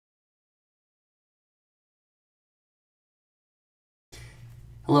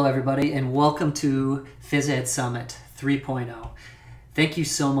Hello everybody and welcome to Phys Ed Summit 3.0. Thank you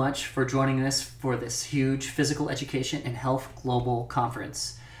so much for joining us for this huge physical education and health global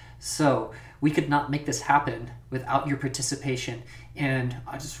conference. So we could not make this happen without your participation, and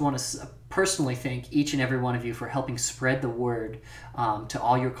I just want to personally thank each and every one of you for helping spread the word to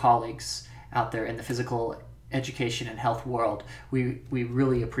all your colleagues out there in the physical education and health world. We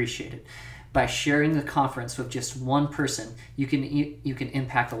really appreciate it. By sharing the conference with just one person, you can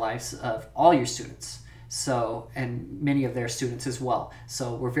impact the lives of all your students, and many of their students as well.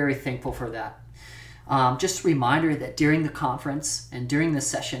 So we're very thankful for that. Just a reminder that during the conference and during this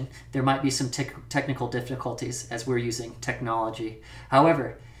session, there might be some technical difficulties as we're using technology.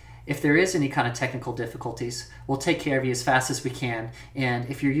 However, if there is any kind of technical difficulties, we'll take care of you as fast as we can. And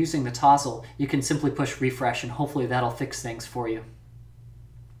if you're using the Tozzle, you can simply push refresh and hopefully that'll fix things for you.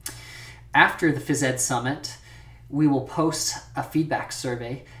 After the Phys Ed Summit, we will post a feedback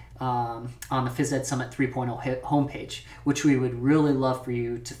survey on the Phys Ed Summit 3.0 homepage, which we would really love for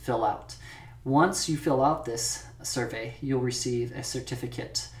you to fill out. Once you fill out this survey, you'll receive a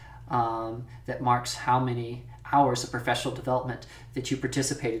certificate that marks how many hours of professional development that you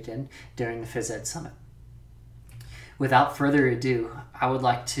participated in during the Phys Ed Summit. Without further ado, I would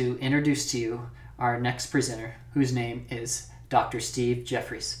like to introduce to you our next presenter, whose name is Dr. Steve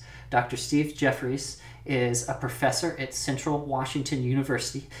Jefferies. Dr. Steve Jefferies is a professor at Central Washington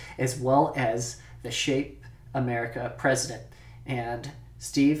University, as well as the Shape America president. And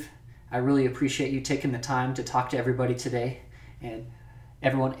Steve, I really appreciate you taking the time to talk to everybody today, and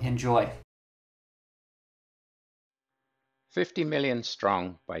everyone enjoy. 50 million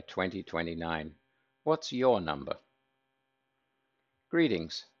strong by 2029. What's your number?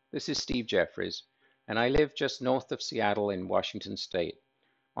 Greetings, this is Steve Jefferies, and I live just north of Seattle in Washington State,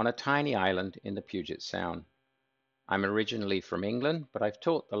 on a tiny island in the Puget Sound. I'm originally from England, but I've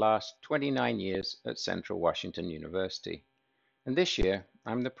taught the last 29 years at Central Washington University, and this year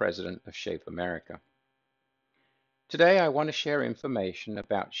I'm the president of Shape America. Today I want to share information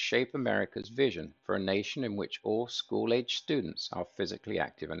about Shape America's vision for a nation in which all school-age students are physically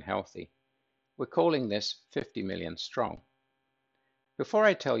active and healthy. We're calling this 50 million strong. Before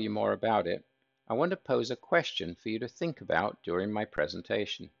I tell you more about it, I want to pose a question for you to think about during my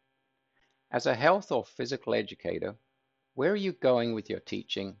presentation. As a health or physical educator, where are you going with your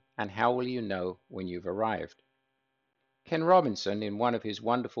teaching, and how will you know when you've arrived? Ken Robinson, in one of his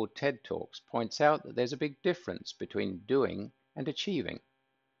wonderful TED Talks, points out that there's a big difference between doing and achieving.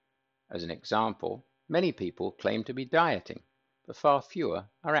 As an example, many people claim to be dieting, but far fewer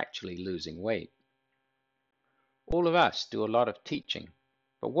are actually losing weight. All of us do a lot of teaching,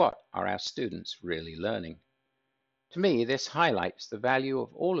 but what are our students really learning? To me, this highlights the value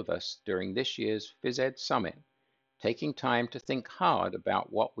of all of us during this year's Phys Ed Summit, taking time to think hard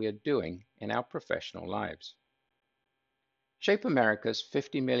about what we are doing in our professional lives. Shape America's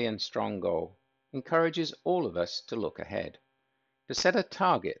 50 million strong goal encourages all of us to look ahead, to set a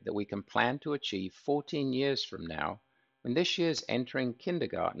target that we can plan to achieve 14 years from now, when this year's entering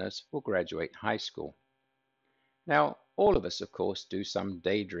kindergartners will graduate high school. Now, all of us, of course, do some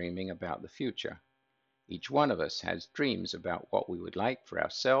daydreaming about the future. Each one of us has dreams about what we would like for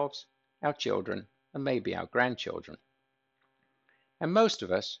ourselves, our children, and maybe our grandchildren. And most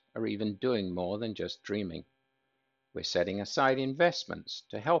of us are even doing more than just dreaming. We're setting aside investments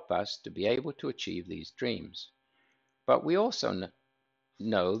to help us to be able to achieve these dreams. But we also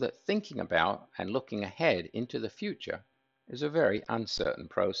know that thinking about and looking ahead into the future is a very uncertain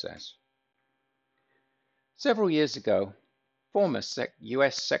process. Several years ago, former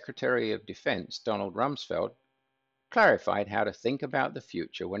U.S. Secretary of Defense Donald Rumsfeld clarified how to think about the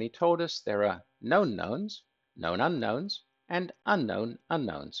future when he told us there are known knowns, known unknowns, and unknown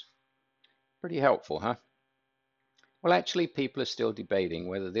unknowns. Pretty helpful, huh? Well, actually, people are still debating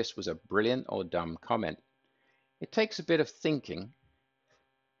whether this was a brilliant or dumb comment. It takes a bit of thinking,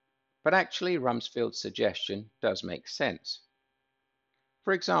 but actually Rumsfeld's suggestion does make sense.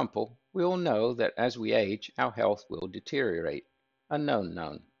 For example, we all know that as we age, our health will deteriorate, a known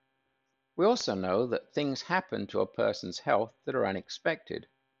known. We also know that things happen to a person's health that are unexpected,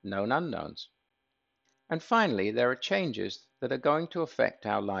 known unknowns. And finally, there are changes that are going to affect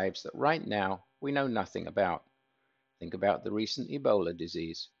our lives that right now we know nothing about. Think about the recent Ebola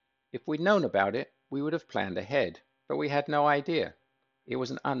disease. If we'd known about it, we would have planned ahead, but we had no idea. It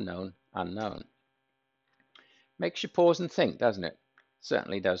was an unknown unknown. Makes you pause and think, doesn't it?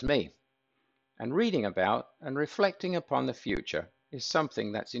 Certainly does me. And reading about and reflecting upon the future is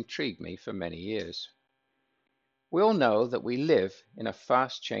something that's intrigued me for many years. We all know that we live in a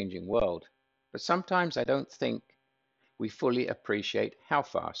fast-changing world, but sometimes I don't think we fully appreciate how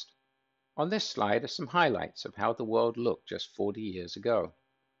fast. On this slide are some highlights of how the world looked just 40 years ago.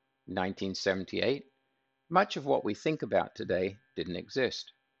 In 1978, much of what we think about today didn't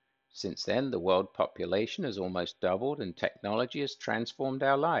exist. Since then, the world population has almost doubled and technology has transformed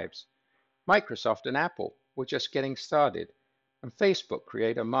our lives. Microsoft and Apple were just getting started, and Facebook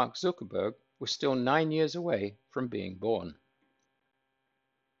creator Mark Zuckerberg was still 9 years away from being born.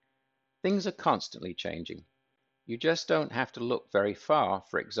 Things are constantly changing. You just don't have to look very far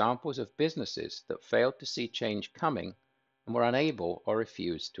for examples of businesses that failed to see change coming and were unable or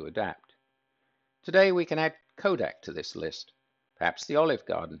refused to adapt. Today we can add Kodak to this list, perhaps the Olive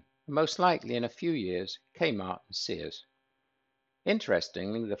Garden, and most likely in a few years Kmart and Sears.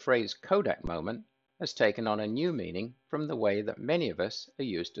 Interestingly, the phrase Kodak moment has taken on a new meaning from the way that many of us are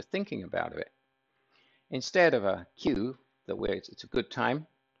used to thinking about it. Instead of a cue that it's a good time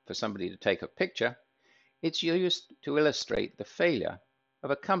for somebody to take a picture, it's used to illustrate the failure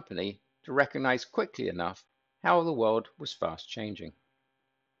of a company to recognize quickly enough how the world was fast changing.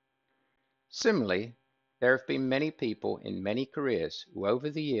 Similarly, there have been many people in many careers who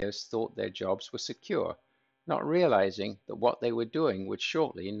over the years thought their jobs were secure, not realizing that what they were doing would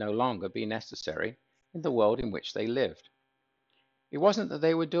shortly no longer be necessary in the world in which they lived. It wasn't that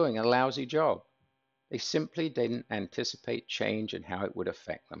they were doing a lousy job. They simply didn't anticipate change and how it would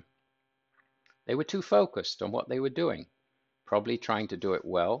affect them. They were too focused on what they were doing, probably trying to do it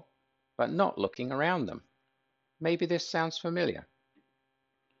well, but not looking around them. Maybe this sounds familiar.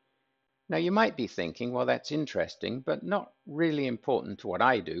 Now you might be thinking, well, that's interesting, but not really important to what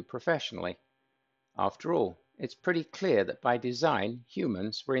I do professionally. After all, it's pretty clear that by design,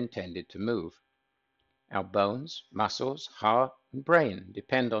 humans were intended to move. Our bones, muscles, heart, and brain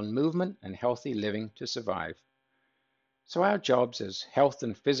depend on movement and healthy living to survive. So our jobs as health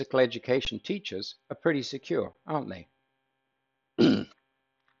and physical education teachers are pretty secure, aren't they?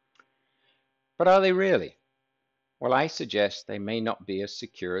 But are they really? Well, I suggest they may not be as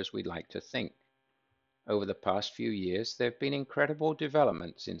secure as we'd like to think. Over the past few years, there have been incredible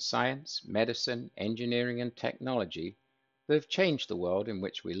developments in science, medicine, engineering, and technology that have changed the world in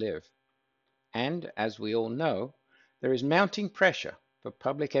which we live. And, as we all know, there is mounting pressure for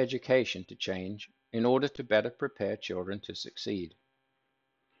public education to change in order to better prepare children to succeed.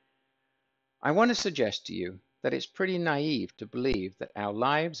 I want to suggest to you that it's pretty naive to believe that our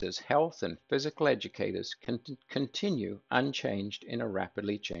lives as health and physical educators can continue unchanged in a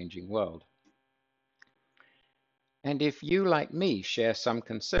rapidly changing world. And if you, like me, share some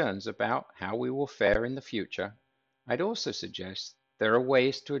concerns about how we will fare in the future, I'd also suggest there are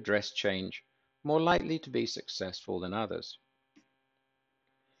ways to address change more likely to be successful than others.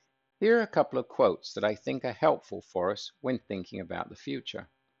 Here are a couple of quotes that I think are helpful for us when thinking about the future.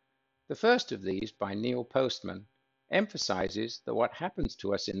 The first of these, by Neil Postman, emphasizes that what happens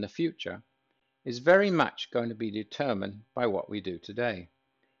to us in the future is very much going to be determined by what we do today.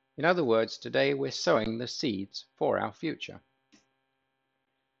 In other words, today we're sowing the seeds for our future.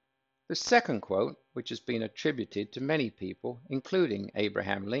 The second quote, which has been attributed to many people, including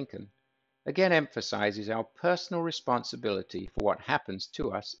Abraham Lincoln, again emphasizes our personal responsibility for what happens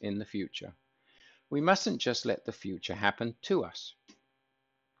to us in the future. We mustn't just let the future happen to us.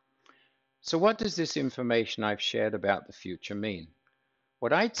 So what does this information I've shared about the future mean?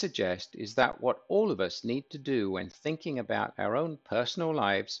 What I'd suggest is that what all of us need to do when thinking about our own personal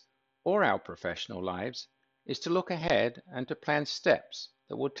lives or our professional lives is to look ahead and to plan steps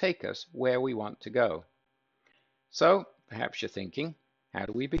that will take us where we want to go. So perhaps you're thinking, how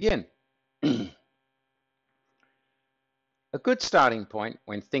do we begin? A good starting point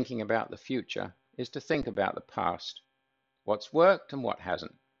when thinking about the future is to think about the past, what's worked and what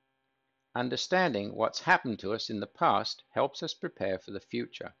hasn't. Understanding what's happened to us in the past helps us prepare for the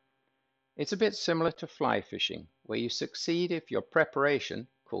future. It's a bit similar to fly fishing, where you succeed if your preparation,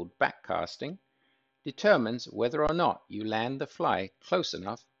 called backcasting, determines whether or not you land the fly close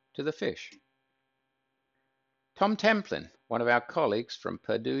enough to the fish. Tom Templin, one of our colleagues from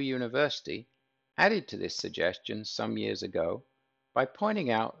Purdue University, added to this suggestion some years ago by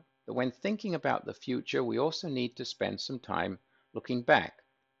pointing out that when thinking about the future, we also need to spend some time looking back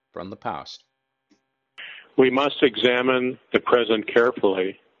from the past. We must examine the present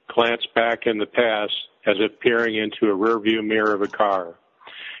carefully, glance back in the past as if peering into a rearview mirror of a car,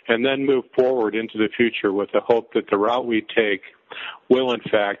 and then move forward into the future with the hope that the route we take will in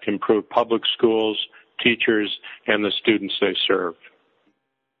fact improve public schools, teachers, and the students they serve.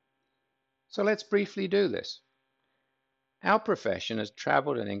 So let's briefly do this. Our profession has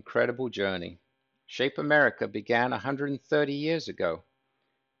traveled an incredible journey. Shape America began 130 years ago.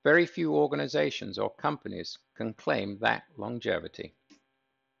 Very few organizations or companies can claim that longevity.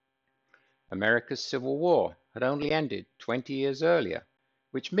 America's Civil War had only ended 20 years earlier,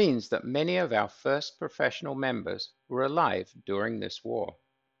 which means that many of our first professional members were alive during this war.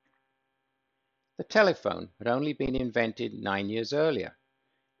 The telephone had only been invented 9 years earlier.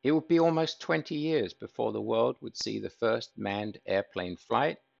 It would be almost 20 years before the world would see the first manned airplane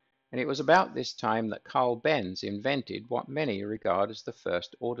flight, and it was about this time that Carl Benz invented what many regard as the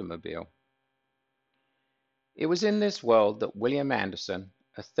first automobile. It was in this world that William Anderson,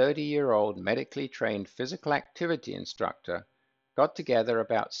 a 30-year-old medically trained physical activity instructor, got together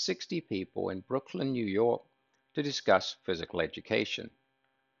about 60 people in Brooklyn, New York, to discuss physical education.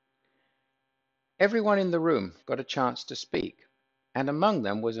 Everyone in the room got a chance to speak, and among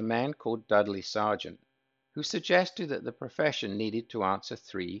them was a man called Dudley Sargent, who suggested that the profession needed to answer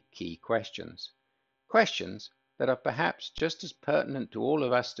 3 key questions. Questions that are perhaps just as pertinent to all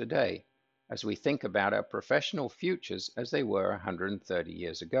of us today as we think about our professional futures as they were 130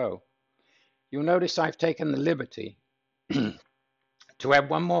 years ago. You'll notice I've taken the liberty to add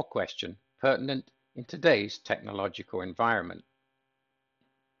one more question pertinent in today's technological environment.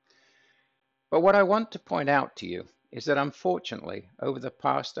 But what I want to point out to you is that unfortunately, over the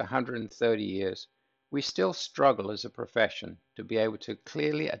past 130 years, we still struggle as a profession to be able to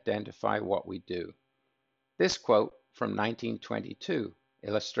clearly identify what we do. This quote from 1922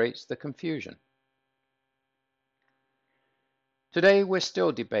 illustrates the confusion. Today, we're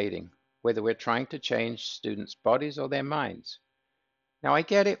still debating whether we're trying to change students' bodies or their minds. Now, I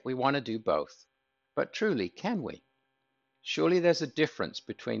get it, we want to do both, but truly, can we? Surely there's a difference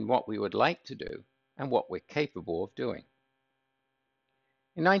between what we would like to do and what we're capable of doing.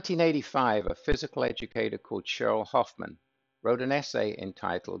 In 1985, a physical educator called Cheryl Hoffman wrote an essay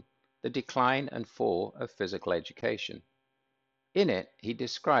entitled The Decline and Fall of Physical Education. In it, he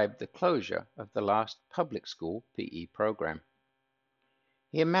described the closure of the last public school PE program.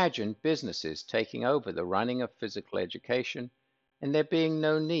 He imagined businesses taking over the running of physical education and there being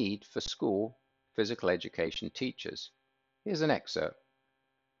no need for school physical education teachers. Here's an excerpt.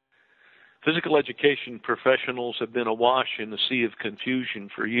 Physical education professionals have been awash in the sea of confusion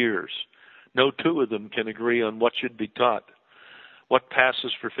for years. No two of them can agree on what should be taught. What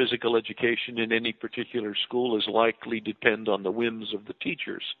passes for physical education in any particular school is likely to depend on the whims of the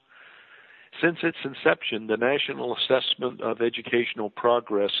teachers. Since its inception, the National Assessment of Educational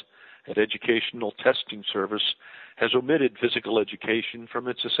Progress and Educational Testing Service has omitted physical education from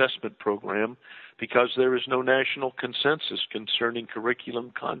its assessment program because there is no national consensus concerning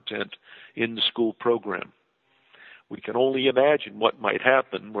curriculum content in the school program. We can only imagine what might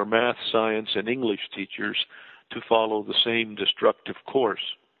happen were math, science, and English teachers to follow the same destructive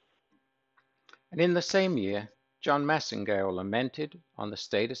course. And in the same year, John Massingale lamented on the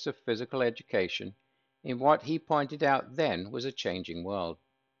status of physical education in what he pointed out then was a changing world.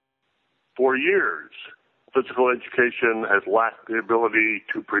 For years, physical education has lacked the ability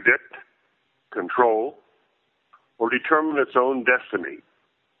to predict, control, or determine its own destiny.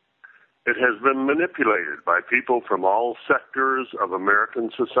 It has been manipulated by people from all sectors of American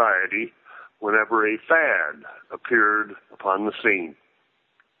society whenever a fad appeared upon the scene.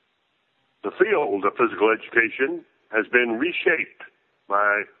 The field of physical education has been reshaped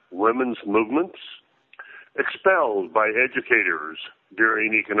by women's movements, expelled by educators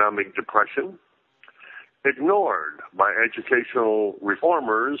during economic depression, ignored by educational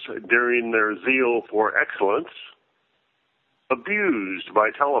reformers during their zeal for excellence, abused by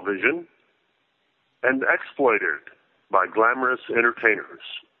television, and exploited by glamorous entertainers.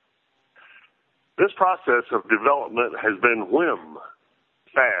 This process of development has been whim,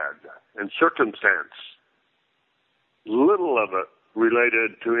 fad, and circumstance, little of it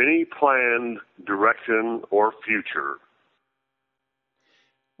related to any planned direction or future.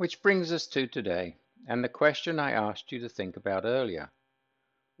 Which brings us to today, and the question I asked you to think about earlier.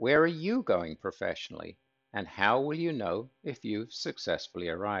 Where are you going professionally, and how will you know if you've successfully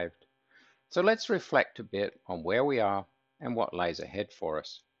arrived? So let's reflect a bit on where we are and what lies ahead for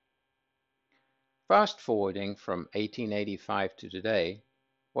us. Fast forwarding from 1885 to today,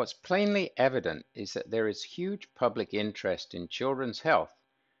 what's plainly evident is that there is huge public interest in children's health,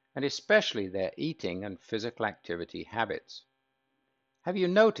 and especially their eating and physical activity habits. Have you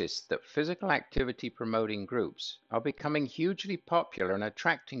noticed that physical activity promoting groups are becoming hugely popular and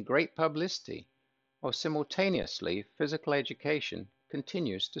attracting great publicity, while simultaneously physical education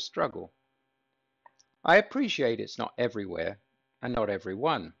continues to struggle? I appreciate it's not everywhere and not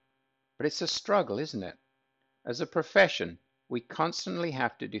everyone, but it's a struggle, isn't it? As a profession, we constantly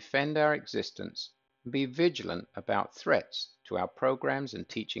have to defend our existence and be vigilant about threats to our programs and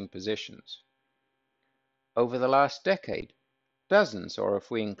teaching positions. Over the last decade, dozens, or if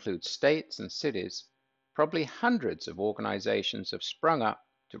we include states and cities, probably hundreds of organizations have sprung up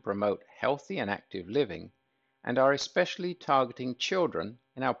to promote healthy and active living and are especially targeting children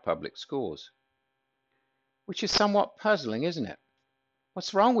in our public schools. Which is somewhat puzzling, isn't it?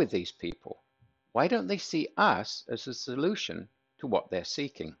 What's wrong with these people? Why don't they see us as a solution to what they're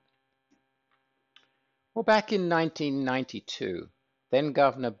seeking? Well, back in 1992, then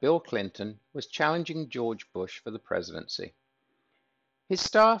Governor Bill Clinton was challenging George Bush for the presidency. His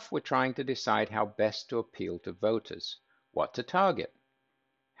staff were trying to decide how best to appeal to voters, what to target.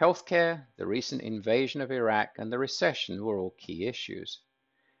 Healthcare, the recent invasion of Iraq, and the recession were all key issues.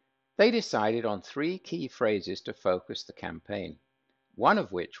 They decided on three key phrases to focus the campaign, one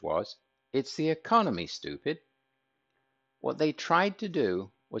of which was, "It's the economy, stupid." What they tried to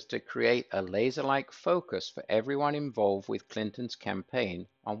do was to create a laser-like focus for everyone involved with Clinton's campaign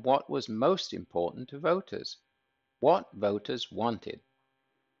on what was most important to voters, what voters wanted.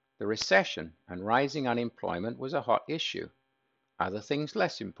 The recession and rising unemployment was a hot issue, other things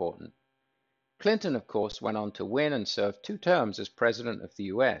less important. Clinton, of course, went on to win and serve 2 terms as President of the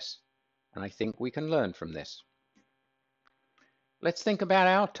US, and I think we can learn from this. Let's think about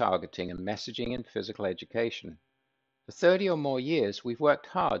our targeting and messaging in physical education. For 30 or more years, we've worked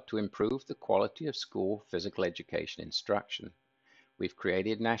hard to improve the quality of school physical education instruction. We've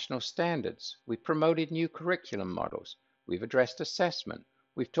created national standards, we've promoted new curriculum models, we've addressed assessment,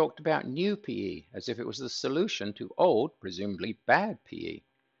 we've talked about new PE as if it was the solution to old, presumably bad PE.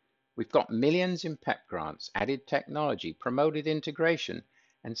 We've got millions in PEP grants, added technology, promoted integration,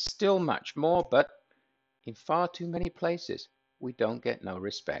 and still much more, but in far too many places, we don't get no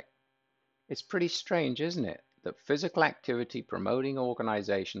respect. It's pretty strange, isn't it, that physical activity promoting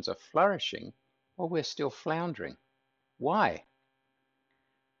organizations are flourishing while we're still floundering. Why?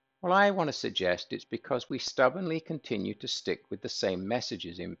 Well, I want to suggest it's because we stubbornly continue to stick with the same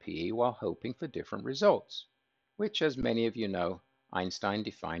messages in PE while hoping for different results, which, as many of you know, Einstein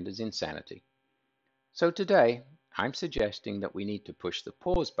defined as insanity. So today, I'm suggesting that we need to push the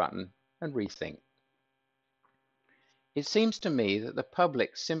pause button and rethink. It seems to me that the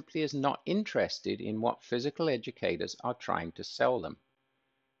public simply is not interested in what physical educators are trying to sell them.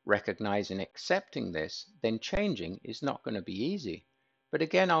 Recognizing and accepting this, then changing is not going to be easy. But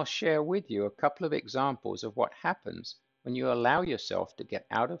again, I'll share with you a couple of examples of what happens when you allow yourself to get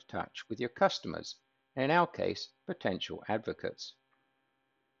out of touch with your customers, and in our case, potential advocates.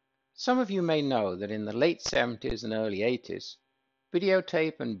 Some of you may know that in the late 70s and early 80s,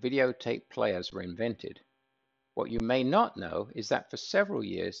 videotape and videotape players were invented. What you may not know is that for several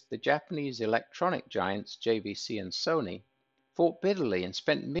years, the Japanese electronic giants JVC and Sony fought bitterly and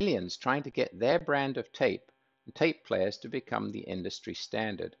spent millions trying to get their brand of tape and tape players to become the industry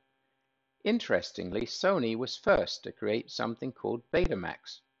standard. Interestingly, Sony was first to create something called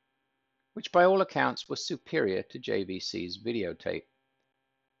Betamax, which by all accounts was superior to JVC's videotape.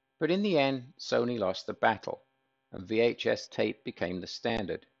 But in the end, Sony lost the battle, and VHS tape became the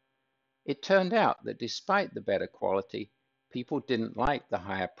standard. It turned out that despite the better quality, people didn't like the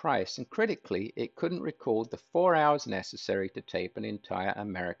higher price, and critically, it couldn't record the 4 hours necessary to tape an entire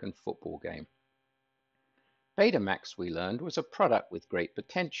American football game. Betamax, we learned, was a product with great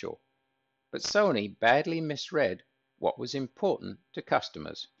potential, but Sony badly misread what was important to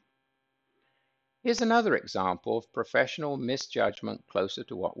customers. Here's another example of professional misjudgment closer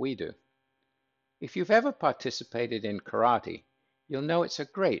to what we do. If you've ever participated in karate, you'll know it's a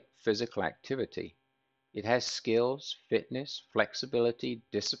great physical activity. It has skills, fitness, flexibility,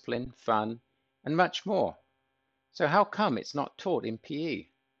 discipline, fun, and much more. So how come it's not taught in PE?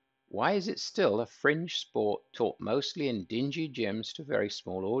 Why is it still a fringe sport taught mostly in dingy gyms to very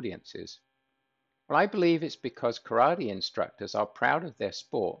small audiences? Well, I believe it's because karate instructors are proud of their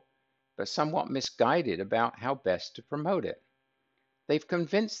sport, but somewhat misguided about how best to promote it. They've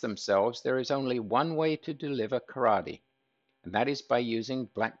convinced themselves there is only one way to deliver karate, and that is by using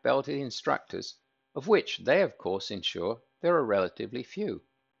black belted instructors, of which they, of course, ensure there are relatively few.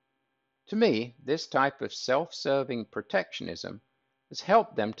 To me, this type of self-serving protectionism has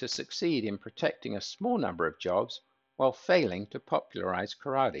helped them to succeed in protecting a small number of jobs while failing to popularize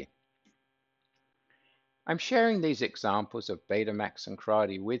karate. I'm sharing these examples of Betamax and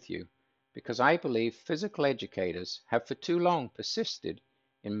karate with you because I believe physical educators have for too long persisted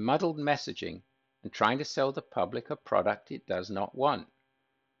in muddled messaging and trying to sell the public a product it does not want.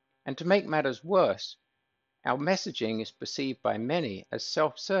 And to make matters worse, our messaging is perceived by many as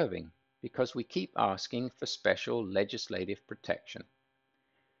self-serving because we keep asking for special legislative protection.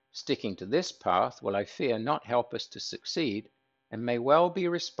 Sticking to this path will, I fear, not help us to succeed and may well be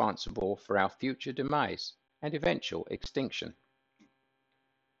responsible for our future demise and eventual extinction.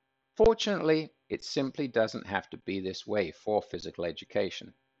 Fortunately, it simply doesn't have to be this way for physical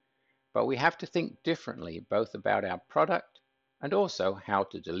education, but we have to think differently both about our product and also how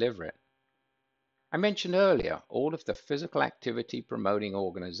to deliver it. I mentioned earlier all of the physical activity promoting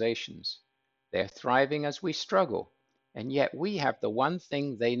organizations. They're thriving as we struggle, and yet we have the one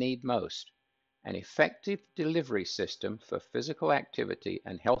thing they need most, an effective delivery system for physical activity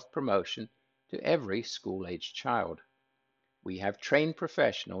and health promotion to every school-aged child. We have trained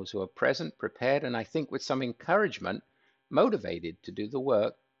professionals who are present, prepared, and I think with some encouragement, motivated to do the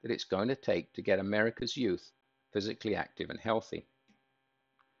work that it's going to take to get America's youth physically active and healthy.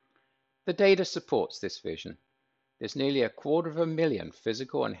 The data supports this vision. There's nearly 250,000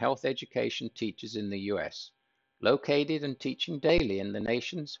 physical and health education teachers in the US, located and teaching daily in the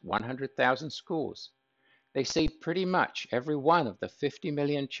nation's 100,000 schools. They see pretty much every one of the 50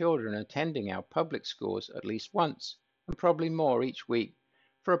 million children attending our public schools at least once, and probably more each week,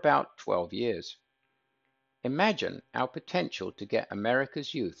 for about 12 years. Imagine our potential to get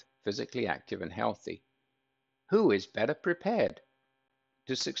America's youth physically active and healthy. Who is better prepared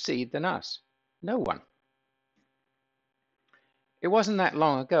to succeed than us? No one. It wasn't that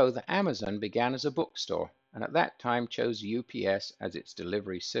long ago that Amazon began as a bookstore, and at that time chose UPS as its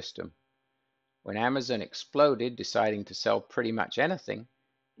delivery system. When Amazon exploded, deciding to sell pretty much anything,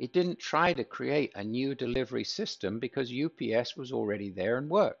 it didn't try to create a new delivery system because UPS was already there and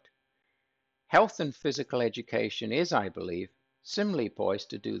worked. Health and physical education is, I believe, similarly poised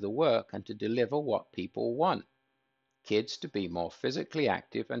to do the work and to deliver what people want: kids to be more physically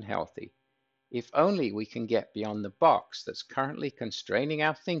active and healthy. If only we can get beyond the box that's currently constraining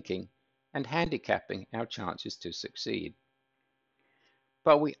our thinking and handicapping our chances to succeed.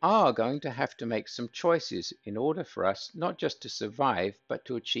 But we are going to have to make some choices in order for us not just to survive, but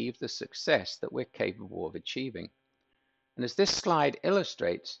to achieve the success that we're capable of achieving. And as this slide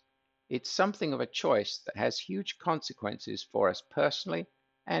illustrates, it's something of a choice that has huge consequences for us personally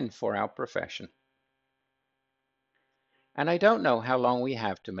and for our profession. And I don't know how long we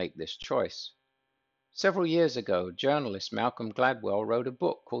have to make this choice. Several years ago, journalist Malcolm Gladwell wrote a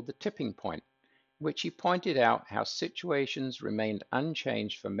book called The Tipping Point, in which he pointed out how situations remained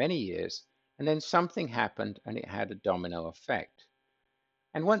unchanged for many years, and then something happened and it had a domino effect.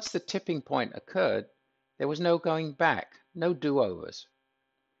 And once the tipping point occurred, there was no going back, no do-overs.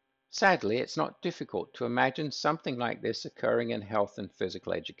 Sadly, it's not difficult to imagine something like this occurring in health and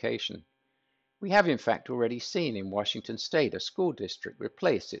physical education. We have in fact already seen in Washington State a school district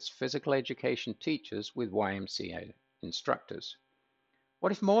replace its physical education teachers with YMCA instructors.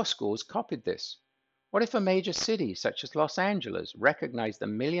 What if more schools copied this? What if a major city such as Los Angeles recognized the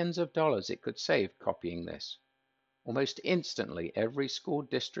millions of dollars it could save copying this? Almost instantly, every school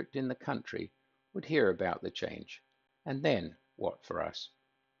district in the country would hear about the change. And then, what for us?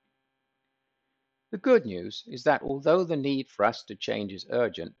 The good news is that although the need for us to change is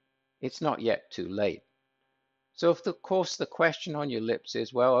urgent, it's not yet too late. So of course the question on your lips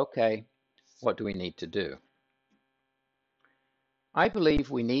is, well, okay, what do we need to do? I believe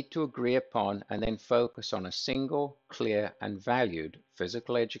we need to agree upon and then focus on a single, clear, and valued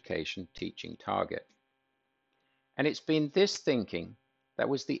physical education teaching target. And it's been this thinking that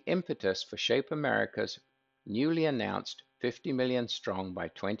was the impetus for Shape America's newly announced 50 million strong by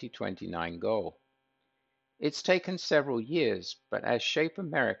 2029 goal. It's taken several years, but as Shape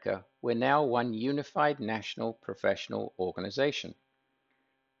America, we're now one unified national professional organization.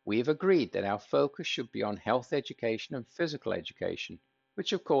 We've agreed that our focus should be on health education and physical education,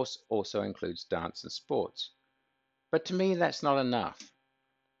 which of course also includes dance and sports. But to me, that's not enough.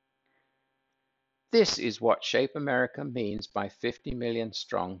 This is what Shape America means by 50 million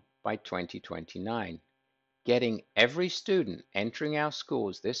strong by 2029. Getting every student entering our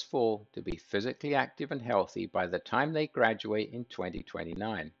schools this fall to be physically active and healthy by the time they graduate in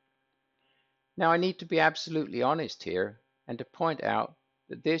 2029. Now, I need to be absolutely honest here and to point out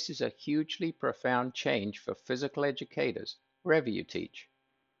that this is a hugely profound change for physical educators wherever you teach.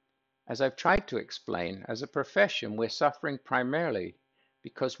 As I've tried to explain, as a profession, we're suffering primarily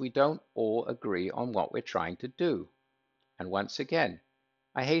because we don't all agree on what we're trying to do. And once again,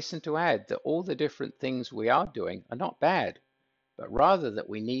 I hasten to add that all the different things we are doing are not bad, but rather that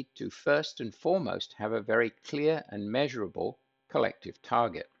we need to first and foremost have a very clear and measurable collective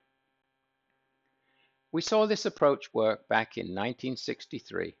target. We saw this approach work back in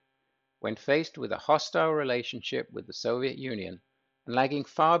 1963, when faced with a hostile relationship with the Soviet Union, And lagging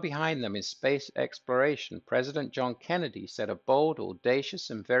far behind them in space exploration, President John Kennedy set a bold, audacious,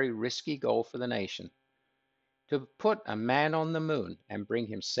 and very risky goal for the nation: to put a man on the moon and bring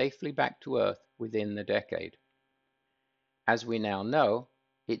him safely back to Earth within the decade. As we now know,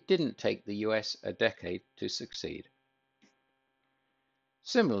 it didn't take the US a decade to succeed.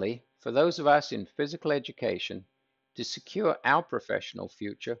 Similarly, for those of us in physical education, to secure our professional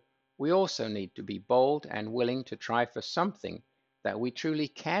future, we also need to be bold and willing to try for something that we truly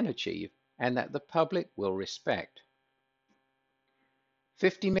can achieve and that the public will respect.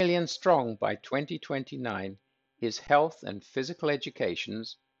 50 million strong by 2029 is health and physical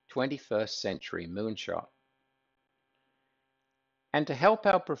education's 21st century moonshot. And to help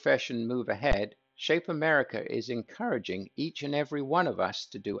our profession move ahead, Shape America is encouraging each and every one of us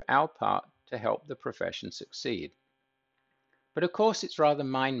to do our part to help the profession succeed. But of course, it's rather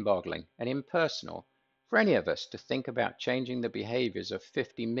mind-boggling and impersonal for any of us to think about changing the behaviors of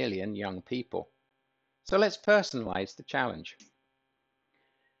 50 million young people. So let's personalize the challenge.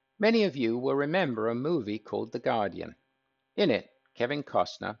 Many of you will remember a movie called The Guardian. In it, Kevin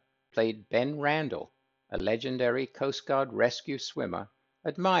Costner played Ben Randall, a legendary Coast Guard rescue swimmer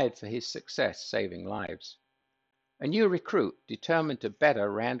admired for his success saving lives. A new recruit, determined to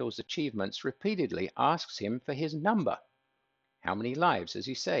better Randall's achievements, repeatedly asks him for his number. How many lives has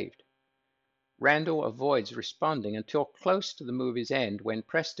he saved? Randall avoids responding until close to the movie's end, when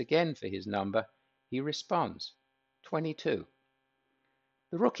pressed again for his number, he responds, 22.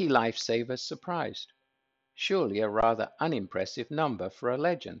 The rookie lifesaver is surprised. Surely a rather unimpressive number for a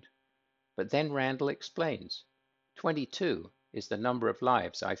legend. But then Randall explains, 22 is the number of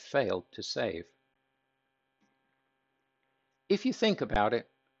lives I failed to save. If you think about it,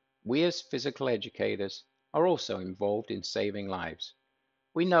 we as physical educators are also involved in saving lives.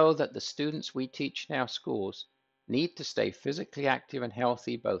 We know that the students we teach in our schools need to stay physically active and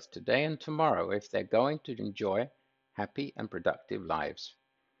healthy both today and tomorrow if they're going to enjoy happy and productive lives.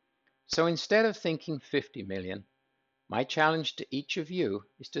 So instead of thinking 50 million, my challenge to each of you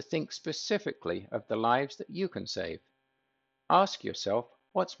is to think specifically of the lives that you can save. Ask yourself,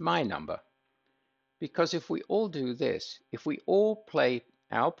 what's my number? Because if we all do this, if we all play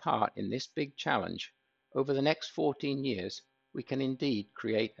our part in this big challenge, over the next 14 years, we can indeed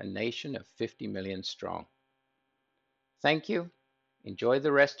create a nation of 50 million strong. Thank you. Enjoy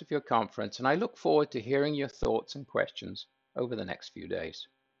the rest of your conference, and I look forward to hearing your thoughts and questions over the next few days.